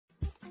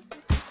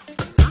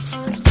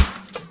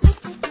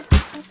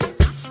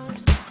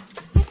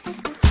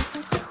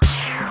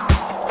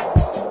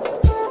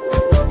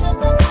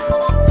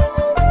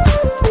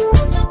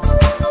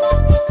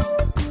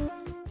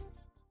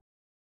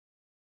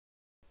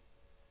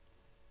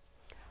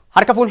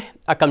Harka fuune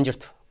akkam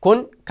jirtu kun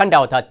kan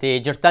daawwatattee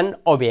jirtan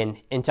OBN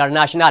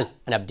International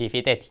Abdii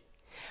Fiixeeti.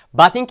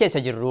 Baatiin keessa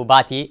jirru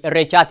baatii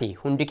Irreechaati.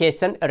 Hundi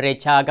keessan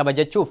Irreechaa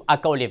kabajachuuf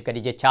akka oliif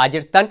gadi jechaa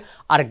jirtan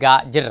argaa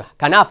jirra.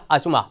 Kanaaf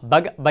asuma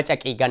baga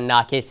bacaqii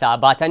gannaa keessaa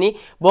baatanii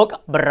booqa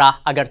birraa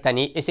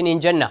agartanii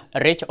isiniin jenna.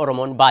 Irreecha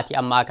Oromoon baatii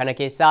ammaa kana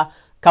keessaa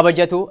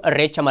kabajatu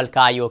Irreecha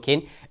malkaa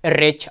yookiin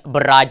Irreecha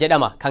birraa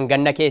jedhama. Kan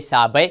ganna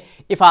keessaa bahe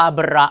ifaa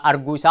birraa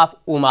arguusaaf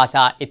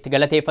uumaasaa itti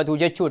galateeffatu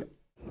jechuudha.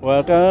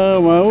 Waaqa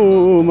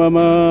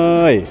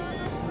uumamaayi,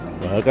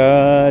 waaqa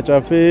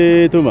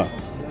caffeetuma,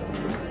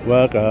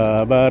 waaqa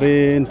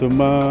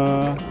bareentuma,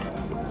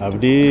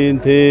 abdiin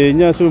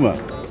teenya suma,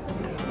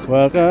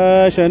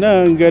 waaqa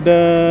shanan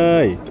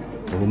gadaayi,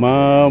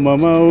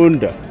 uumama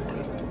hunda,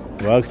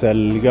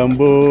 waaqsal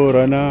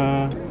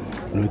gamboranaa,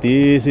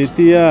 nuti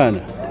sitti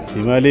yaana, si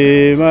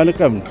malee maal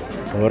qabna,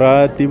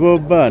 horaatti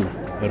bobbaana,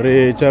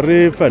 irreecha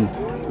irreeffanna,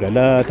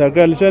 galata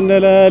galchanna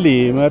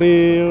laalii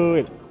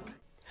mareeyo.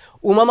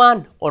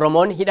 Uumamaan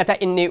Oromoon hidhata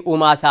inni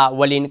uumaasaa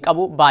waliin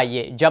qabu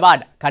baay'ee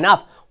jabaadha.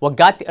 Kanaaf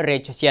waggaatti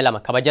Irreecha si'a lama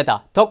kabajata.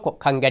 Tokko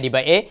kan gadi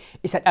ba'ee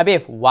isa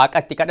dhabeef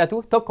waaqatti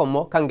kadhatu, tokko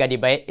immoo kan gadi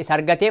ba'ee isa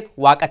argateef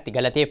waaqatti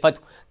galateeffatu.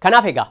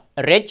 Kanaaf egaa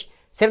Irreechi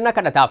sirna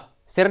kadhataaf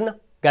sirna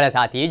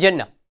galataati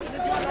jenna.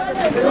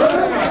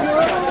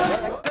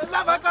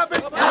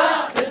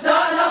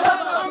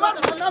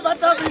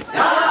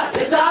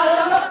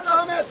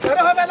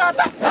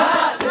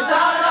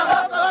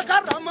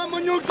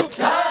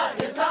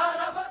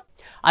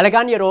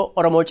 Alagaan yeroo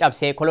Oromoo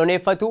cabsee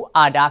koloneeffatu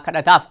aadaa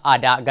kadhataaf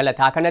aadaa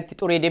galataa kanatti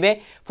xurii dibee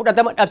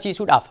fudhatama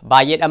dhabsiisuudhaaf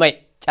baay'ee dhama'e.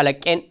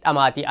 Calaqqeen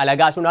dhamaatii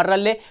alagaa sun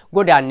har'allee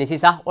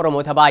godaannisisaa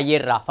Oromoota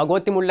baay'eerraa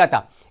fagootti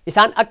mul'ata.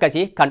 Isaan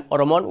akkasii kan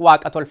Oromoon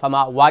waaqa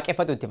tolfamaa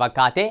waaqeffatutti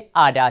fakkaatee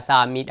aadaa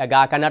isaa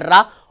miidhagaa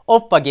kanarraa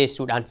of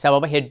fageessuudhaan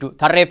sababa hedduu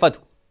tarreeffatu.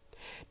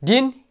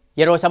 Diin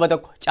yeroo saba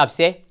tokko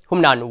cabsee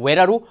humnaan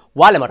weeraru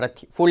waa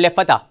lamarratti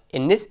fuulleffata.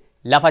 Innis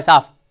lafa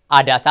isaaf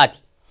aadaa isaati.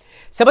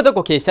 Saba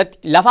tokko keessatti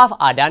lafaaf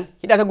aadaan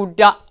hidhata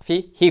guddaa fi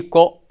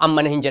hiikoo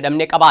ammana hin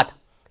jedhamne qabaata.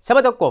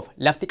 Saba tokkoof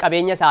lafti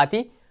qabeenya isaati,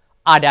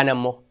 aadaan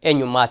ammoo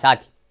eenyummaa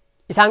isaati.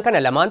 Isaan kana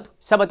lamaantu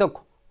saba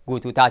tokko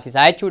guutuu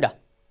taasisaa jechuudha.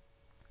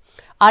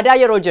 Aadaa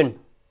yeroo jennu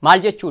maal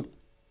jechuudha?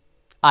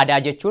 Aadaa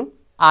jechuun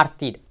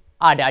aartiidha.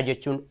 Aadaa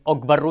jechuun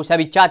ogbarruu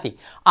sabichaati.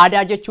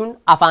 Aadaa jechuun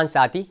afaan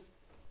isaati.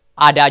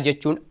 Aadaa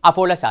jechuun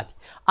afoola isaati.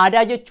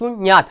 Aadaa jechuun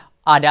nyaata.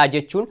 Aadaa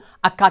jechuun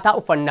akkaataa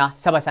uffannaa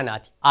saba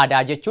sanaati.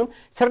 Aadaa jechuun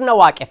sirna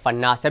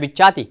waaqeffannaa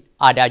sabichaati.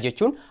 Aadaa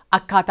jechuun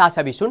akkaataa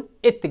sabi sun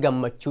itti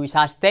gammachuu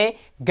isaas ta'e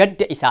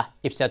gadda isaa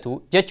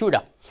ibsatu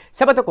jechuudha.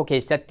 Saba tokko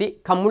keessatti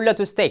kan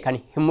mul'atus ta'e kan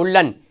hin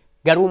mul'anne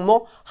garuu immoo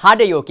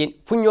haada yookiin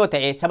funyoo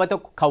ta'ee saba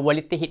tokko kan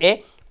walitti hidhee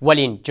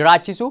waliin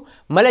jiraachisu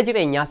mala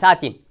jireenyaa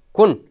isaatiin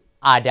kun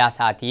aadaa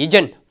isaatii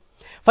jenna.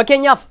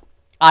 Fakkeenyaaf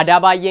aadaa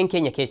baay'een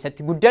keenya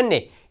keessatti guddanne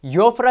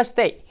yoo firas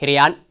ta'e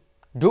hiriyaan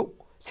du'u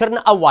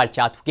sirna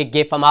awwaalchaatu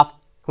geggeeffamaaf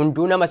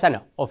hunduu nama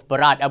sana of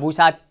biraa dhabuu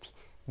isaatti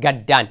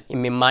gaddaan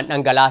imimmaan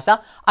dhangalaasa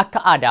akka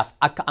aadaaf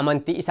akka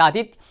amantii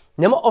isaatiitti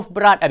nama of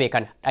biraa dhabe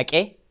kana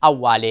dhaqee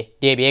awwaalee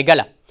deebi'ee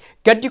gala.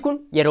 Gaddi kun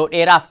yeroo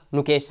dheeraaf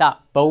nu keessaa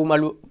bahuu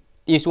malu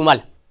dhiisuu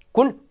mala.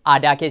 Kun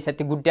aadaa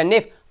keessatti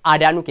guddanneef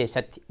aadaa nu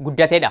keessatti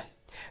guddateedha.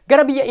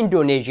 Gara biyya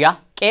Indooneeziyaa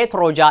qe'ee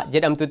Tiroojaa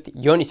jedhamtutti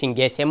yoon isin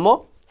geesse immoo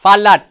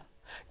faallaadha.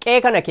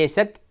 Qe'ee kana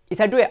keessatti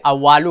isa du'e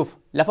awwaaluuf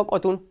lafa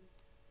qotuun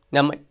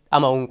nama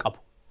dhama'uu hin qabu.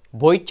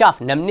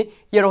 Boo'ichaaf namni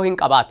yeroo hin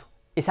qabaatu.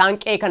 Isaan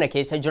qe'ee kana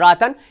keessa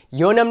jiraatan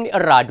yoo namni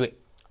irraa du'e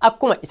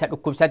akkuma isa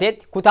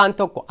dhukkubsateetti kutaan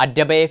tokko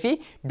adda ba'ee fi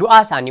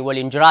du'aa isaanii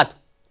waliin jiraatu.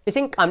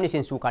 Isin qaamni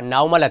isin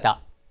suukannaa'u malata.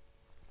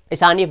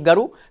 Isaaniif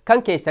garuu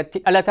kan keessatti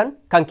dhalatan,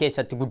 kan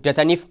keessatti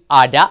guddataniif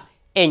aadaa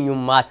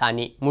eenyummaa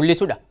isaanii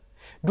mul'isudha.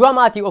 Du'a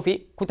maatii ofii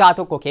kutaa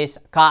tokko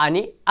keessa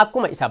kaa'anii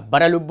akkuma isa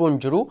bara lubbuun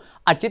jiru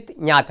achitti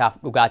nyaataaf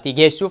dhugaatii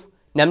geessuuf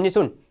namni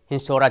sun hin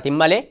sooratin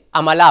malee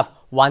amalaaf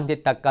wanti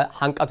akka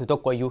hanqatu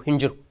tokko iyyuu hin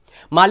jiru.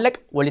 Maallaqa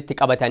walitti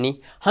qabatanii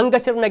hanga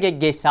sirna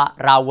geggeessaa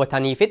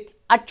raawwataniifitti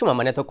achuma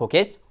mana tokko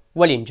keessa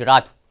waliin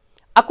jiraatu.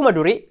 Akkuma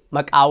durii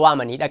maqaa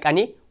waamanii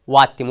dhaqanii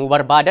waattimuu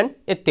barbaadan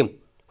ittimu.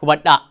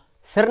 Hubadhaa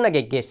sirna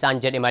geggeessaan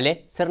jedhe malee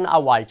sirna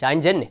awwaalchaa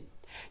hin jenne.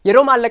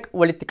 Yeroo maallaqa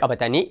walitti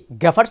qabatanii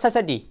gafarsa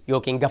 3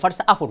 yookiin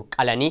gafarsa 4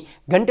 qalanii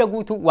ganda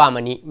guutuu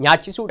waamanii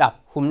nyaachisuudhaaf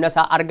humna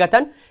isaa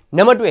argatan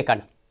nama du'e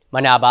kana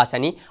manaa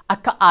baasanii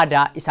akka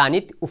aadaa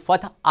isaaniitti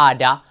uffata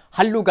aadaa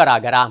halluu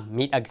garaagaraa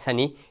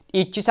miidhagsanii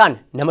dhiichisaan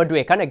nama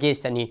du'e kana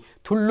geessanii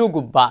tulluu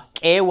gubbaa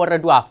qe'ee warra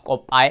du'aaf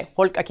qophaa'e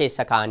holqa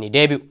keessa kaa'anii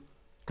deebi'u.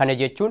 Kana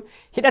jechuun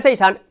hidhata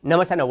isaan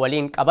nama sana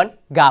waliin qaban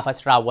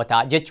gaafas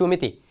raawwataa jechuu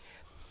miti.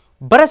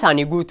 Bara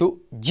isaanii guutuu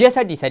ji'a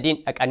 3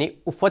 dhaqanii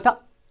uffata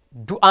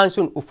du'aan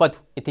sun uffatu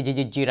itti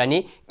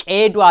jijjiiranii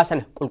qe'ee du'aa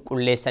sana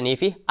qulqulleessanii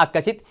fi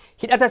akkasitti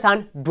hidhata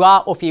isaan du'aa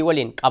ofii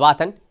waliin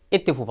qabaatan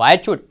itti fufaa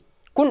jechuudha.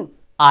 Kun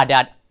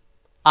aadaadha.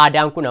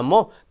 Aadaan kun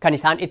ammoo kan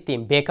isaan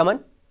ittiin beekaman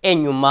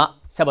eenyummaa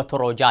saba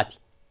Toroojaati.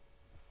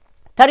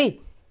 Tarii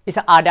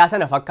isa aadaa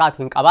sana fakkaatu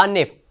hin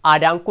qabaanneef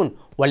aadaan kun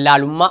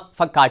wallaalummaa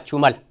fakkaachuu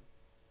mala.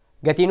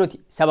 gatii nuti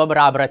saba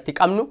biraa biratti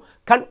qabnu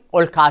kan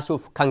ol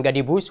kaasuuf kan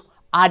gadi buusu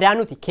aadaa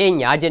nuti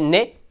keenyaa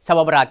jennee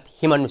saba biraatti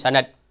himannu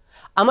sanadha.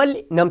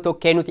 Amalli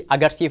nam-tokkee nuti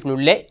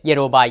agarsiifnullee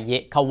yeroo baay'ee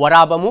kan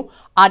waraabamu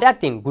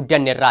aadaattiin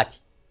guddanne irraati.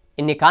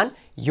 Inni kaan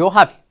yoo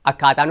hafe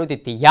akkaataa nuti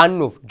itti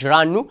yaannuuf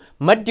jiraannu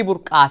maddi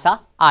burqaasaa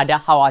aadaa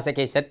hawaasa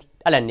keessatti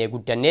dhalannee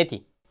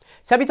guddanneeti.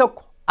 Sabi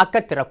tokko akka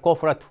itti rakkoo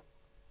furatu,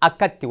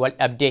 akka itti wal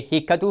dhabdee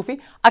hiikkatuu fi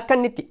akka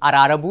inni itti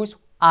araara buusu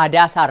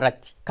aadaa isaa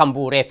irratti kan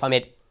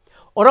bu'uureeffamedha.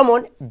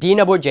 Oromoon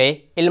diina boja'ee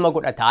ilma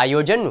godhataa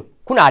yoo jennu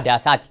kun aadaa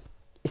isaati.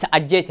 Isa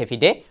ajjeese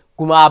fidee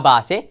gumaa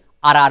baasee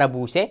araara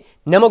buusee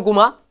nama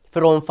gumaa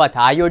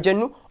firoonfataa yoo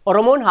jennu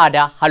Oromoon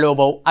aadaa haloo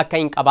ba'u akka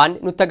hin qabaanne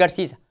nutti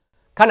agarsiisa.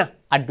 Kana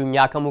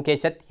addunyaa kamuu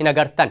keessatti hin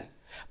agartan.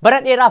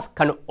 Bara dheeraaf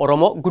kan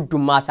Oromoo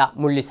guddummaasaa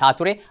mul'isaa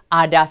ture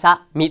aadaasaa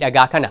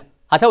miidhagaa kana.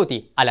 Haa ta'uti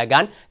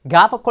alagaan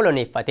gaafa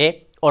koloneeffatee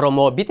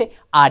Oromoo bite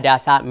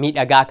aadaasaa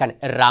miidhagaa kana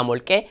irraa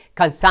molqee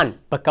kan isaan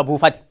bakka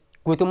buufate.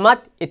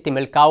 Guutummaatti itti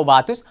milkaa'uu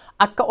baatus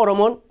akka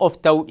Oromoon of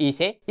ta'uu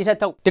dhiisee isa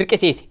ta'u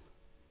dirqisiise.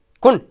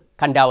 Kun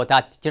kan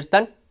daawwataatti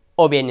jirtan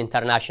OBN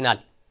International.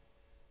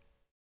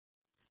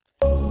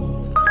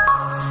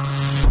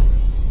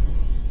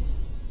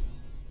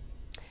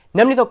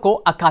 Namni tokko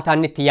akkaataa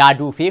inni itti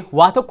yaaduu fi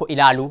waa tokko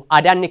ilaaluu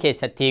aadaa inni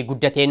keessatti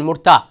guddateen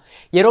murtaa'a.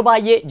 Yeroo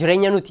baay'ee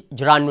jireenya nuti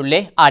jiraannullee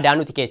aadaa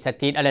nuti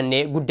keessatti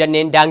dhalannee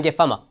guddanneen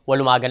daangeffama.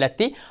 Walumaa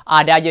galatti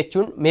aadaa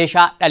jechuun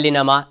meeshaa dhalli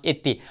namaa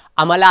itti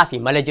amalaa fi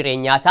mala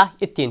jireenyaasaa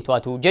ittiin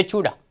to'atu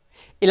jechuudha.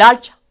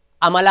 Ilaalcha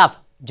amalaaf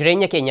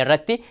jireenya keenya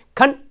irratti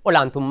kan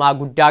olaantummaa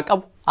guddaa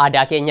qabu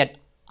aadaa keenyadha.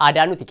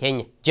 Aadaa nuti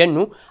keenya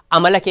jennu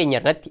amala keenya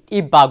irratti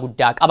dhiibbaa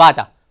guddaa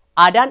qabaata.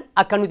 Aadaan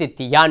akka nuti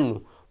itti yaannu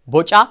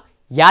boca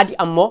yaadi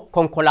ammoo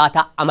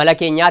konkolaataa amala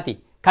keenyaati.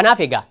 Kanaaf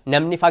egaa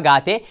namni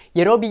fagaatee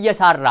yeroo biyya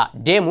isaarraa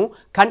deemu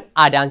kan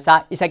aadaansaa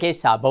isa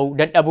keessaa ba'uu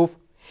dadhabuuf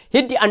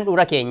hiddi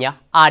handhuura keenya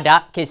aadaa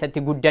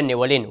keessatti guddanne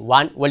waliin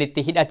waan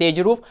walitti hidhatee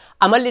jiruuf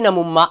amalli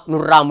namummaa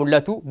nurraa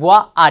mul'atu bu'aa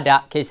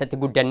aadaa keessatti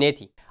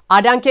guddanneeti.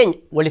 Aadaan keenya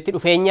walitti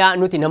dhufeenya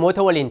nuti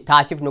namoota waliin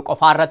taasifnu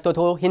qofaa irratti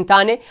otoo hin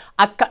taane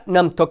akka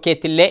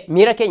nam-tokkeettillee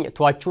miira keenya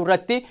to'achuu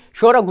irratti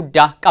shoora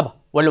guddaa qaba.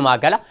 Walumaa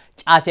gala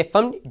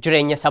caaseffamni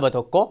jireenya saba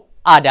tokkoo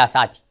aadaa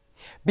isaati.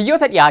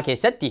 Biyyoota dhiyaa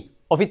keessatti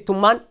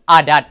ofittummaan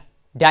aadaadha.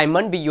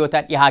 Daa'imman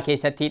biyyoota dhiyaa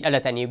keessatti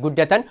dhalatanii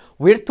guddatan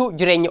wiirtuu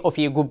jireenya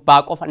ofii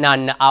gubbaa qofa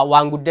naanna'aa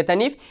waan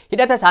guddataniif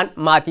hidhata isaan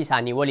maatii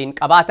isaanii waliin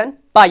qabaatan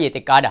baay'ee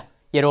xiqqaadha.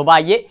 Yeroo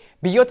baay'ee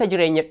biyyoota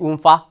jireenya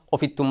dhuunfaa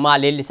ofittummaa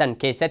leellisan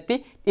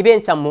keessatti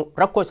dhibeen sammuu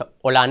rakkoosa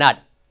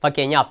olaanaadha.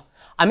 Fakkeenyaaf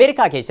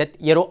Ameerikaa keessatti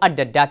yeroo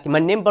adda addaatti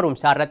manneen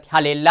barumsaa irratti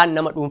haleellaan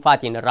nama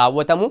dhuunfaatiin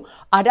raawwatamu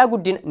aadaa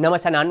guddina nama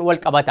sanaan wal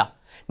qabata.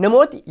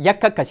 Namooti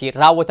yakka akkasii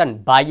raawwatan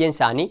baay'een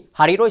isaanii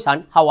hariiroo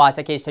isaan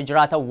hawaasa keessa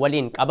jiraatan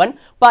waliin qaban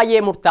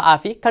baay'ee murtaa'aa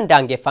fi kan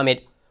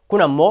daangeffamedha.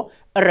 Kun ammoo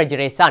irra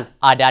jireessaan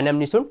aadaa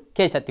namni sun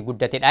keessatti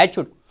guddatedha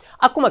jechuudha.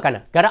 Akkuma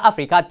kana gara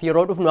Afrikaatti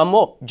yeroo dhufnu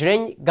ammoo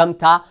jireenyi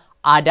gamtaa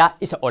aadaa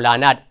isa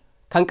olaanaadha.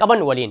 Kan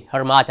qaban waliin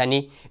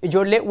hirmaatanii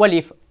ijoollee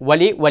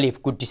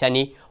waliif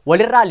guddisanii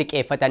walirraa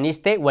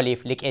liqeeffataniis ta'e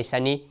waliif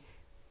liqeessanii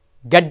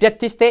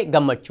gaddattis ta'e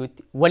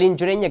gammachuutti waliin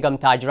jireenya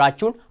gamtaa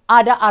jiraachuun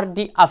aadaa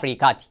ardii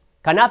Afrikaati.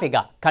 Kanaaf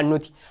egaa kan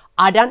nuti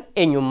aadaan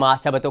eenyummaa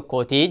saba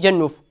tokkooti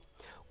jennuuf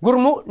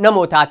gurmuu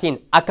namootaatiin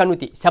akka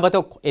nuti saba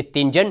tokko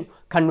ittiin jennu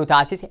kan nu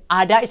taasise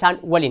aadaa isaan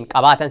waliin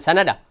qabaatan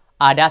sanadha.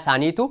 Aadaa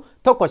isaaniitu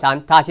tokko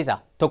isaan taasisa.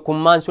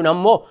 Tokkummaan sun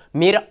ammoo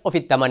miira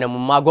ofitti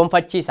amanamummaa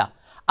gonfachiisa.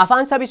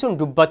 Afaan sabi sun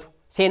dubbatu,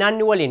 seenaan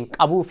inni waliin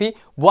qabuu fi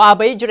bu'aa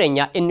bayii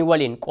jireenyaa inni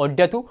waliin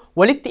qooddatu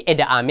walitti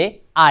eda'amee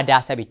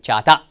aadaa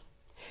sabichaa ta'a.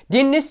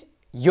 Diinnis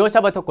yoo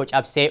saba tokko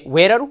cabsee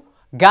weeraru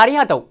gaarii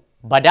haa ta'u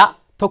badaa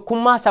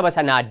tokkummaa saba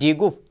sanaa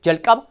diiguuf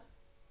jalqaba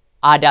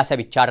aadaa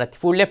sabichaa irratti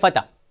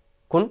fuulleffata.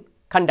 Kun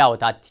kan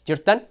daawwataatti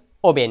jirtan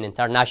OBN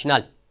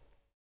International.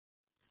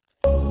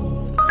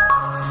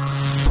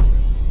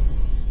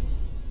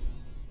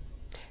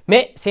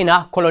 Mee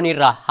seenaa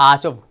koloniirraa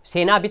haasofnu.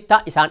 Seenaa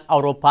bittaa isaan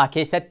Awurooppaa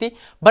keessatti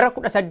bara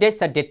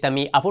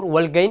 1884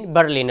 walga'iin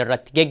Berliin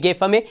irratti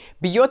geggeeffame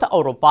biyyoota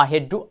Awurooppaa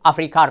hedduu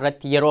Afrikaa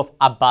irratti yeroof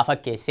abbaa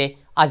fakkeessee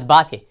as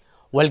baase.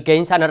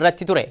 Walga'iin sana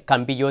irratti ture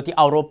kan biyyooti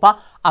Awurooppaa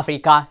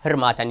Afrikaa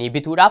hirmaatanii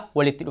bituudhaaf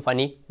walitti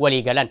dhufanii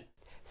walii galan.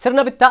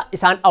 Sirna bittaa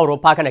isaan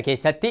Awurooppaa kana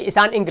keessatti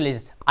isaan Ingiliz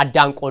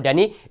addaan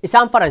qoodanii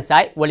isaan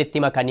Faransaay walitti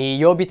makanii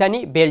yoo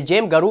bitanii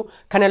Beeljeem garuu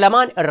kana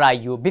lamaan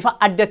irraayyuu bifa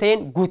adda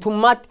ta'een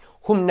guutummaatti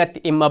humnatti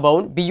dhimma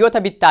ba'uun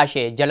biyyoota bittaa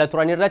ishee jala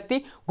turan irratti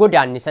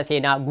godaannisa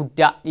seenaa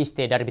guddaa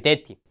dhiistee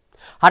darbiteetti.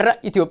 Har'a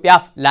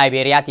Itoophiyaaf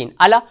Laayibeeriyaatiin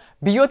ala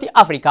biyyooti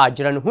Afrikaa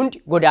jiran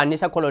hundi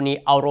godaannisa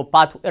kolonii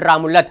Awurooppaatu irraa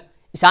mul'ata.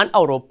 Isaan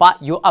Awurooppaa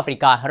yoo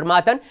Afrikaa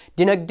hirmaatan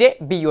dinagdee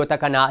biyyoota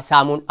kanaa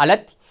saamuun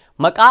alatti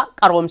maqaa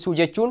qaroomsuu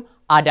jechuun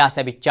aadaa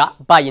sabichaa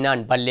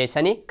baay'inaan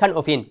balleessanii kan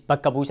ofiin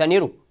bakka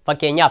buusaniiru.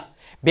 Fakkeenyaaf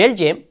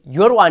Beeljeem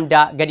yoo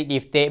Ruwaandaa gadi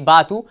dhiiftee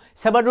baatu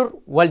saba dur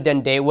wal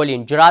danda'e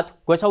waliin jiraatu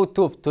gosa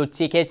Hutuuf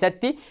Tutsii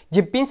keessatti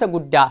jibbiinsa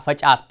guddaa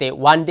facaaftee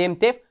waan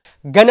deemteef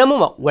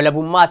ganamuma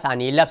walabummaa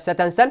isaanii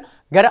labsatan san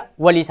gara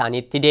walii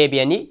isaaniitti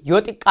deebi'anii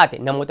yoo xiqqaate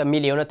namoota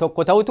miliyoona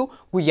tokko ta'utu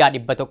guyyaa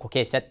 100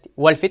 keessatti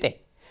wal fixe.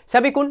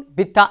 Sabi kun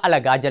bittaa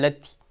alagaa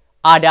jalatti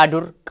aadaa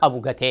dur qabu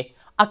gatee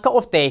akka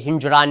of ta'e hin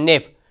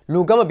jiraanneef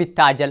luugama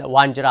bittaa jala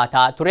waan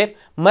jiraataa tureef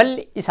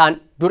malli isaan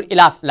dur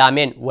ilaaf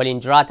laameen waliin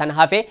jiraatan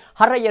hafe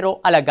har'a yeroo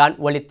alagaan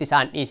walitti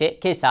isaan dhiise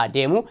keessaa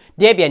deemu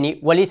deebi'anii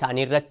walii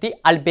isaanii irratti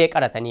albee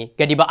qaratanii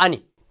gadi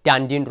ba'ani.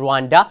 Daandiin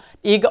Ruwaandaa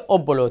dhiiga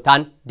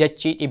obbolootaan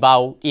dachii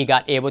dhibaa'uu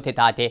dhiigaa dheebote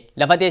taate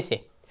lafa teesse.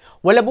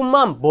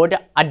 Walabummaan booda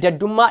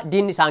addaddummaa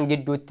diinni isaan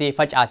gidduutti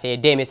facaasee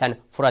deeme san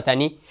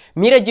furatanii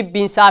miira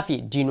jibbiinsaa fi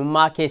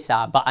diinummaa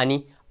keessaa ba'anii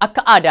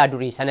akka aadaa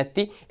durii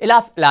sanatti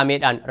ilaaf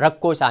laameedhaan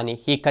rakkoo isaanii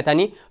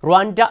hiikkatanii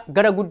Ruwaandaa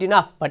gara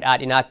guddinaaf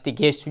badhaadhinaatti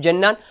geessu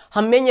jennaan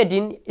hammeenya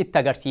diinni itti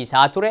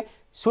agarsiisaa ture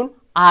sun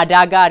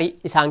aadaa gaarii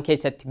isaan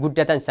keessatti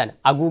guddatan sana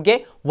aguugee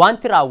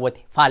wanti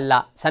raawwate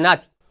faallaa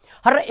sanaati.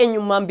 Har'a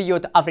eenyummaan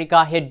biyyoota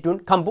Afrikaa hedduun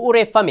kan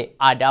bu'uureeffame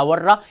aadaa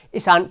warra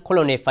isaan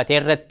koloneeffate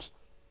irratti.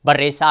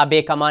 Barreessaa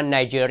beekamaan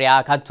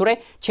Naayijeeriyaa kan ture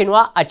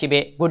Chinua Achebe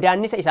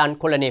godaannisa isaan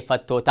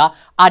koloneeffattoota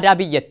aadaa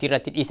biyyattii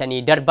irratti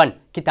dhiisanii darban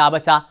kitaaba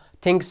isaa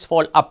Things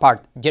Fall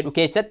Apart jedhu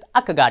keessatti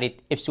akka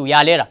gaariitti ibsuu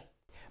yaaleera.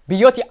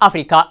 Biyyooti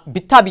Afrikaa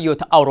bittaa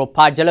biyyoota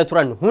Awurooppaa jala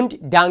turan hundi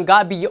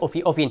daangaa biyya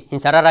ofiin hin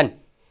sararan.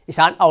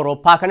 Isaan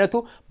Awurooppaa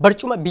kanatu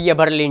barcuma biyya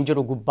Berliin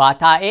jiru gubbaa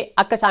taa'ee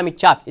akka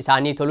saamichaaf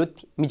isaanii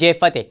tolutti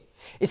mijeeffate.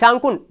 Isaan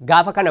kun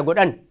gaafa kana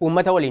godhan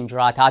uummata waliin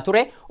jiraataa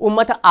ture,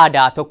 uummata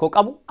aadaa tokko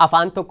qabu,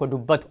 afaan tokko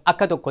dubbatu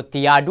akka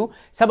tokkotti yaadu,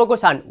 saba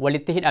gosaan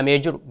walitti hidhamee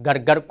jiru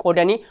gargar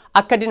qoodanii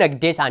akka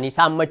dinagdee isaanii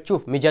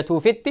saammachuuf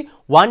mijatuufitti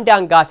waan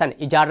daangaa sana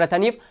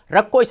ijaarrataniif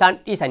rakkoo isaan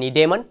dhiisanii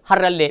deeman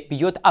har'allee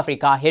biyyoota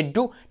Afrikaa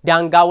hedduu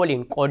daangaa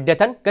waliin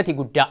qooddatan gatii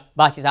guddaa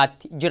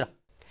baasisaatti jira.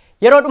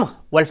 Yeroodhuma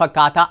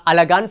walfakkaataa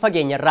alagaan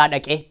fageenyarraa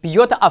dhaqee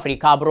biyyoota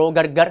Afrikaa biroo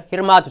gargar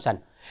hirmaatu sana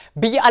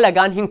biyya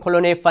alagaan hin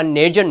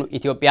koloneeffannee jennu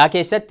Itoophiyaa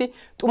keessatti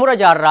xumura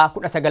jaarraa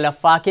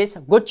 19ffaa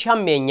keessa gochi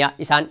hammeenyaa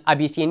isaan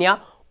Abisiiniyaa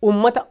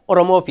uummata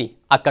Oromoo fi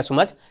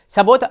akkasumas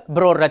saboota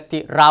biroo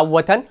irratti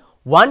raawwatan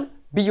waan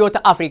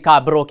biyyoota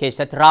Afrikaa biroo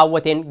keessatti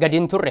raawwateen gadi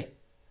hin turre.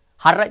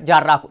 Har'a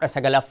jaarraa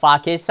 19ffaa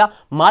keessa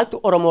maaltu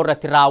Oromoo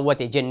irratti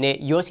raawwate jennee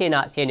yoo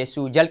seenaa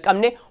seenessuu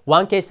jalqabne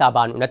waan keessaa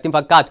baanu natti hin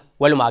fakkaatu.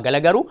 Walumaa gala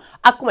garuu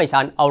akkuma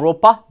isaan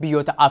Awurooppaa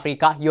biyyoota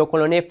Afrikaa yoo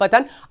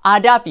koloneeffatan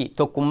aadaa fi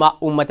tokkummaa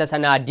uummata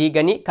sanaa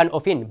diiganii kan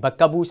ofiin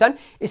bakka buusan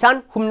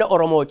isaan humna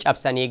Oromoo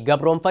cabsanii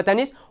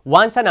gabroonfatanis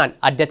waan sanaan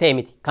adda ta'e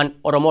miti kan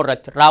Oromoo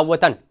irratti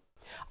raawwatan.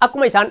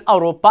 Akkuma isaan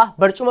Awurooppaa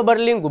barcuma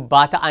Berliin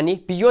gubbaa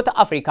ta'anii biyyoota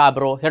Afrikaa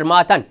biroo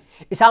hirmaatan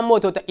isaan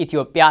mootota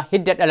Itoophiyaa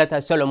hidda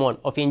dhalata Solomoon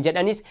ofiin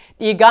jedhanis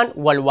dhiigaan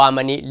wal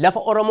waamanii lafa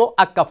Oromoo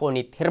akka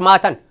fooniitti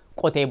hirmaatan.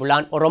 Qotee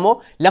bulaan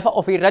Oromoo lafa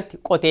ofii irratti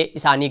qotee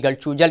isaanii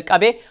galchuu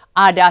jalqabee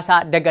aadaa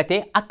isaa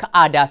dagatee akka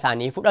aadaa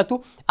isaanii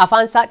fudhatu,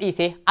 afaan isaa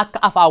dhiisee akka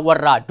afaan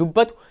warraa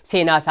dubbatu,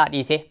 seenaa isaa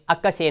dhiisee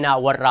akka seenaa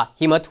warraa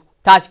himatu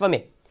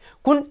taasifame.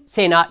 Kun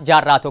seenaa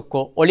jaarraa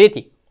tokko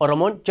oliiti.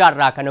 Oromoon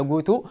jaarraa kana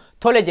guutuu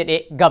tole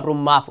jedhee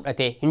gabrummaa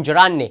fudhatee hin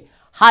jiraanne.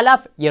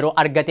 Haalaaf yeroo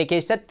argate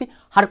keessatti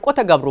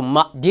harqota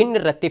gabrummaa diinni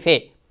irratti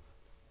fe'e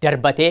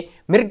darbatee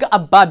mirga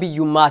abbaa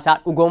biyyummaa isaa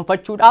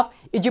dhugoonfachuudhaaf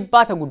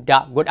ijibbaata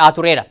guddaa godhaa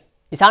tureera.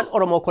 Isaan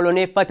Oromoo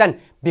koloneeffatan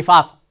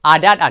bifaaf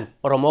aadaadhaan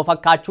Oromoo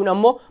fakkaachuun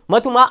ammoo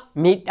matumaa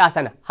miidhaa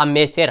sana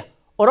hammeesseera.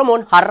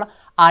 Oromoon har'a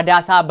aadaa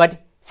isaa bade,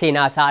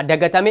 seenaa isaa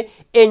dagatame,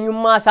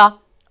 eenyummaa isaa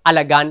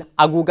alagaan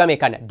aguugame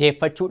kana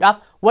deeffachuudhaaf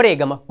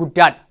wareegama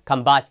guddaadha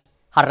kan baase.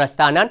 Har'as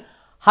taanaan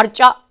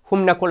harcaa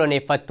humna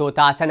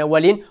koloneeffattootaa sana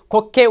waliin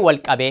kokkee wal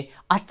qabee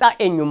asxaa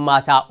eenyummaa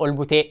isaa ol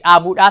butee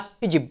dhaabuudhaaf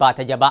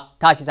ijibbaata jabaa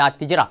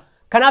taasisaatti jira.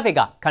 Kanaaf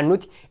egaa kan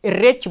nuti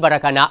irreechi bara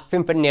kanaa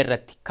Finfinnee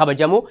irratti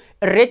kabajamu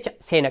irreecha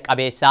seena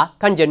qabeessaa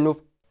kan jennuuf.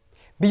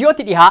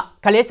 Biyyooti dhihaa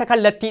kaleessa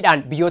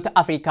kallattiidhaan biyyoota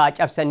Afrikaa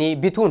cabsanii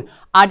bituun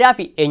aadaa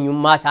fi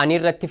eenyummaa isaanii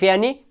irratti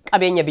fe'anii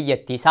qabeenya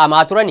biyyattii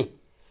saamaa turani.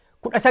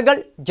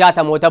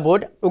 1960moota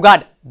booda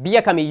dhugaadha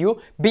biyya kamiyyuu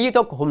biyyi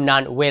tokko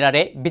humnaan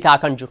weeraree bitaa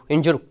kan jiru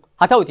hin jiru.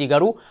 Haa ta'utii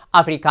garuu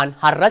Afrikaan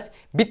har'as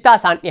bittaa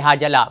isaan dhihaa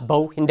jalaa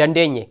bahuu hin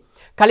dandeenye.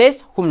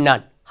 Kaleessa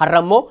humnaan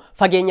har'ammoo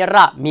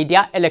fageenyarraa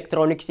miidiyaa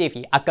elektirooniksii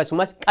fi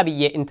akkasumas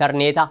qabiyyee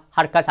intarneetaa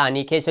harka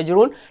isaanii keessa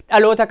jiruun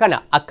dhaloota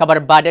kana akka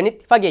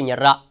barbaadanitti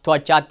fageenyarraa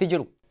to'achaatti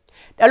jiru.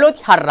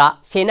 Dhalooti har'aa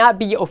seenaa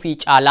biyya ofii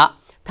caalaa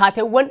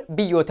taateewwan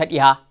biyyoota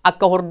dhihaa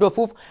akka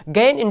hordofuuf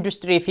gaheen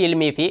industirii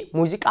fiilmii fi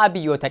muuziqaa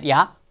biyyoota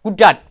dhihaa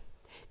guddaadha.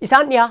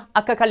 Isaan dhihaa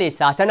akka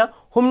kaleessaa sana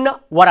humna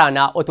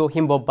waraanaa otoo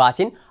hin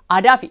bobbaasin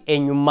aadaa fi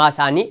eenyummaa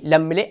isaanii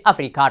lammiilee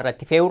Afrikaa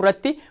irratti fe'uu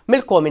irratti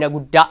milkoomina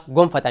guddaa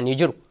gonfatanii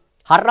jiru.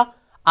 Har'a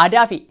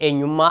aadaa fi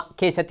eenyummaa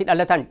keessatti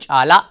dhalatan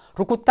caalaa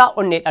rukuttaa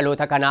onnee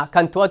dhaloota kanaa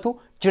kan to'atu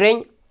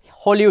jireenya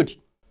Hollywood.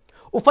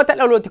 Uffata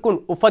dhalooti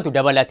kun uffatu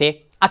dabalatee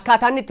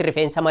akkaataan itti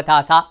rifeensa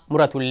mataasaa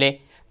muratullee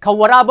kan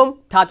waraabamu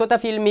taatota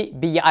fiilmii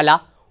biyya alaa,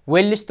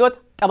 weellistoota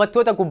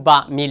taphattoota kubbaa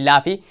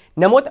miillaa fi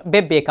namoota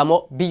bebbeekamoo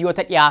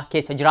biyyoota dhiyaa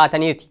keessa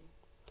jiraataniiti.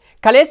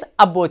 Kaleessa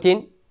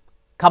abbootiin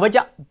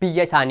kabaja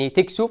biyya isaanii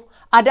tiksuuf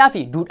aadaa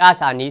fi duudhaa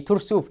isaanii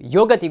tursuuf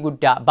yoo gatii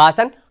guddaa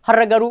baasan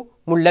har'a garuu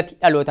mul'ati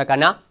dhaloota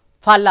kanaa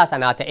faallaa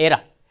sanaa ta'eera.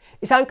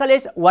 Isaan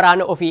kaleessa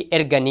waraana ofii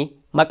erganii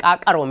maqaa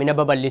qaroomina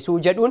babal'isuu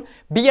jedhuun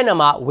biyya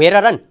namaa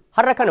weeraran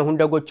har'a kana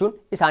hunda gochuun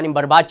isaan hin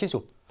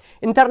barbaachisu.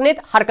 Internet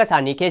harka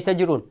isaanii keessa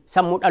jiruun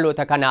sammuu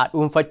dhaloota kanaa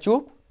dhuunfachuu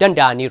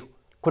danda'aniiru.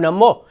 Kun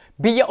ammoo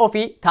biyya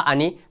ofii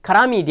ta'anii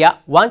karaa miidiyaa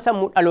waan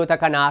sammuu dhaloota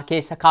kanaa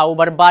keessa kaa'uu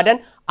barbaadan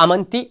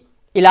amantii,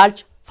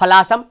 ilaalcha,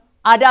 falaasama,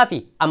 aadaa fi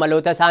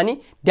amaloota isaanii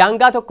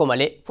daangaa tokko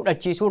malee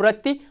fudhachiisuu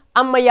irratti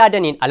amma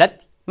yaadaniin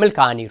alatti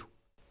milkaa'aniiru.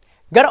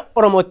 Gara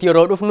Oromootti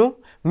yeroo dhufnu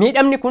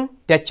miidhamni kun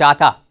dachaa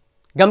ta'a.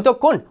 Gam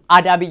tokkoon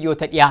aadaa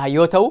biyyoota dhiyaa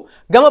yoo ta'u,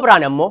 gama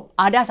biraan ammoo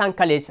aadaa isaan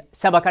kaleessa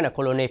saba kana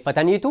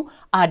koloneeffataniitu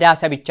aadaa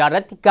sabichaa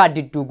irratti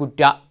gaaddidduu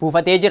guddaa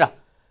buufatee jira.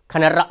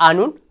 Kanarra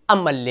aanuun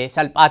ammallee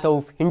salphaa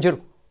ta'uuf hin jiru.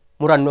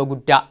 Murannoo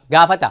guddaa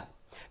gaafata.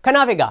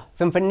 Kanaaf egaa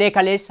Finfinnee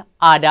kaleessa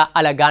aadaa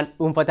alagaan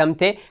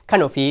dhuunfatamtee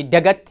kan ofii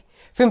dagatte.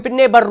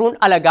 Finfinnee barruun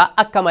alagaa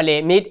akka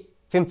malee miidhe.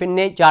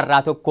 Finfinnee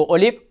jaarraa tokko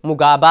oliif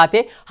mugaa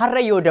baatee har'a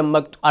yoo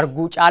dammaqxu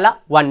arguu caalaa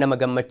waan nama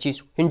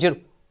gammachiisu hin jiru.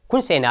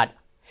 Kun seenaadha.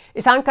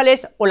 Isaan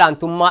kaleessa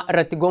olaantummaa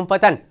irratti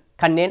gonfatan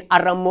kanneen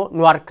har'a immoo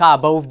nu harkaa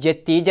ba'uuf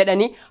jettii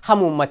jedhanii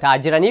hamuummataa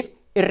jiraniif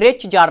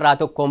irreechi jaarraa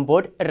tokkoon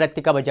booda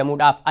irratti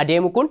kabajamuudhaaf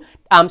adeemu kun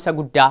dhaamsa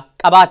guddaa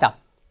qabaata.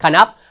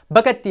 Kanaaf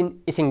bakka ittiin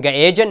isin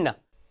ga'ee jenna.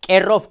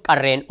 Qeerroof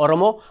qarreen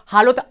Oromoo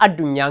haalota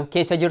addunyaan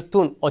keessa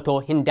jirtuun otoo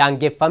hin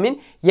daangeffamin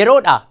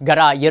yeroodhaa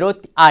gara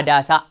yerootti aadaa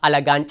isaa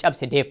alagaan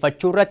cabse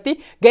deeffachuu irratti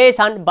ga'ee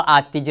isaan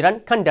ba'aatti jiran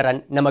kan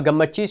daran nama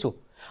gammachiisu.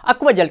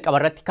 Akkuma jalqaba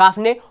irratti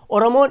kaafne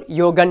Oromoon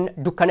yoo ganna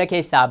dukkana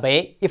keessaa ba'ee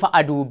ifa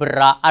aduu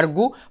birraa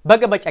arguu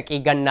baga bacaqii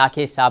gannaa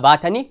keessaa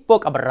baatanii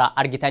booqa birraa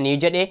argitanii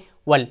jedhee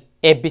wal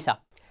eebbisa.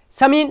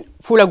 Samiin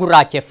fuula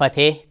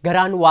gurraacheffatee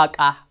garaan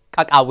waaqaa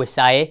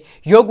qaqaawwessaa'ee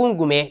yoo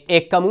gungumee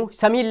dheekkamu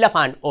samiin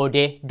lafaan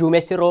oodee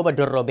duumessi rooba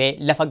dorrobee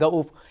lafa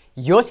ga'uuf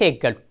yoo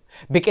seeggalu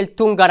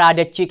biqiltuun garaa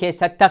dachii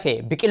keessatti hafe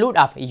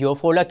biqiluudhaaf yoo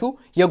foolatu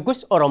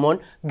yoggus Oromoon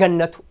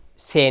gannatu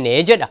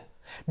seenee jedha.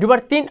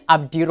 Dubartiin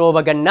abdii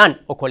rooba gannaan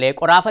okolee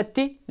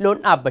qoraafatti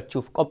loon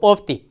dhaabbachuuf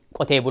qophoofti.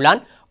 Qotee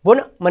bulaan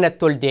bona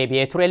manatti ol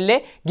deebi'ee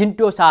turellee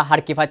gindoo isaa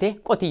harkifatee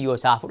qotiyyoo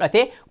isaa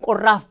fudhatee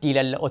qorraaf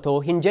diilalla otoo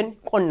hin jenne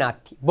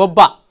qonnaatti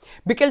bobba'a.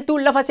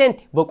 Biqiltuun lafa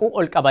seente boquu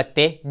ol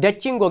qabattee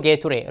dachiin gogee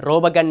ture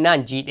rooba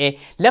gannaan jiidhee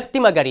lafti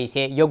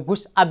magariisee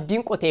yoggus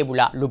abdiin qotee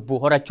bulaa lubbuu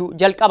horachuu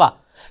jalqaba.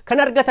 Kan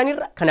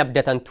argatanirra kan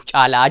abdatantu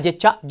caalaa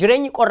jecha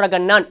jireenyi qorra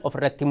gannaan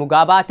ofirratti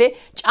mugaa baatee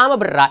caama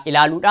birraa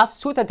ilaaluudhaaf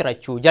suuta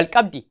tirachuu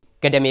jalqabdi.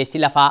 Gadameessi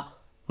lafaa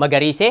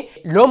magariisee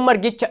loon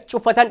margicha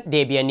cuffatan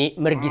deebi'anii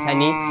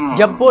mirgisanii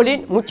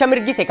jabbooliin mucha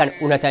mirgise kan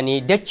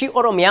unatanii dachii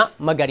Oromiyaa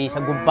magariisa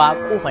gubbaa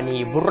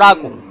quufanii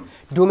burraaqu.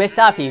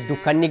 Duumessaa fi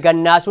dukkanni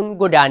gannaa sun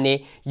godaanee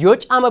yoo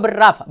caama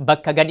birraaf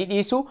bakka gadi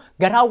dhiisu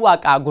garaan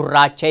waaqaa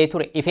gurraacha'ee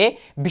ture ifee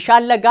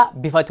bishaan lagaa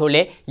bifa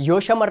tolee yoo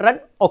shamarran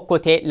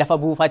okkotee lafa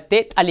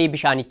buufattee xalii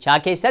bishaanichaa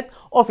keessatti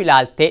of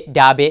ilaaltee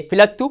daabee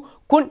filattu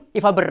kun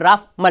ifa birraaf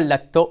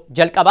mallattoo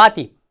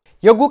jalqabaati.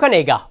 Yogguu kana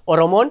egaa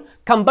Oromoon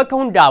kan bakka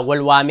hundaa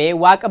wal waamee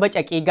waaqa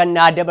bacaqii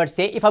gannaa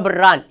dabarsee ifa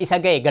birraan isa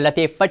ga'e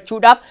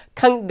galateeffachuudhaaf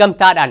kan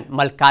gamtaadhaan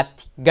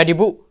malkaatti gadi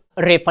bu'u.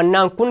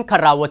 Irreeffannaan kun kan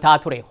raawwataa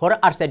ture hora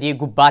Arsadii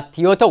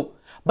gubbaatti yoo ta'u,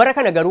 bara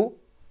kana garuu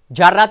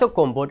jaarraa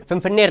tokkoon booda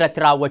Finfinnee irratti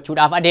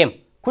raawwachuudhaaf adeema.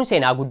 Kun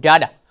seenaa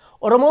guddaadha.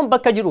 Oromoon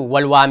bakka jiru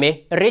wal waamee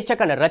irreecha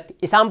kana irratti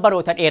isaan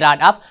baroota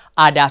dheeraadhaaf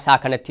aadaa isaa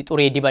kanatti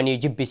xuree dibanii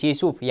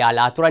jibbisiisuuf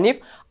yaalaa turaniif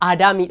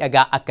aadaa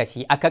miidhagaa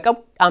akkasii akka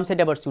qabu dhaamsa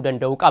dabarsuu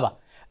danda'u qaba.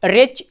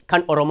 Irreechi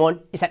kan Oromoon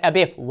isa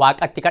dhabeef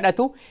waaqatti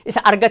kadhatu,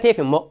 isa argateef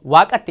immoo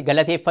waaqatti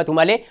galateeffatu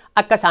malee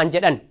akka isaan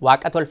jedhan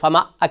waaqa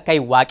tolfamaa akka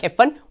hin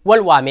waaqeffan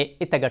wal waamee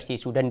itti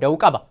agarsiisuu danda'u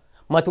qaba.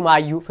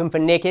 Matumaayyuu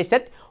Finfinnee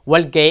keessatti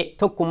walga'ee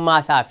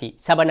tokkummaasaa fi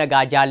saba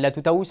nagaa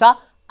jaallatu ta'uusaa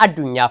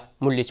addunyaaf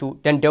mul'isuu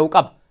danda'u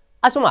qaba.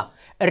 Asuma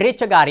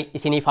irreecha gaarii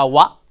isiniif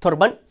hawwaa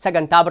torban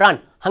sagantaa biraan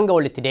hanga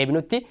walitti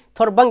deebinutti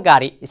torban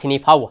gaarii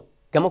isiniif hawwa.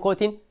 Gama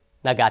kootiin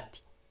nagaatti.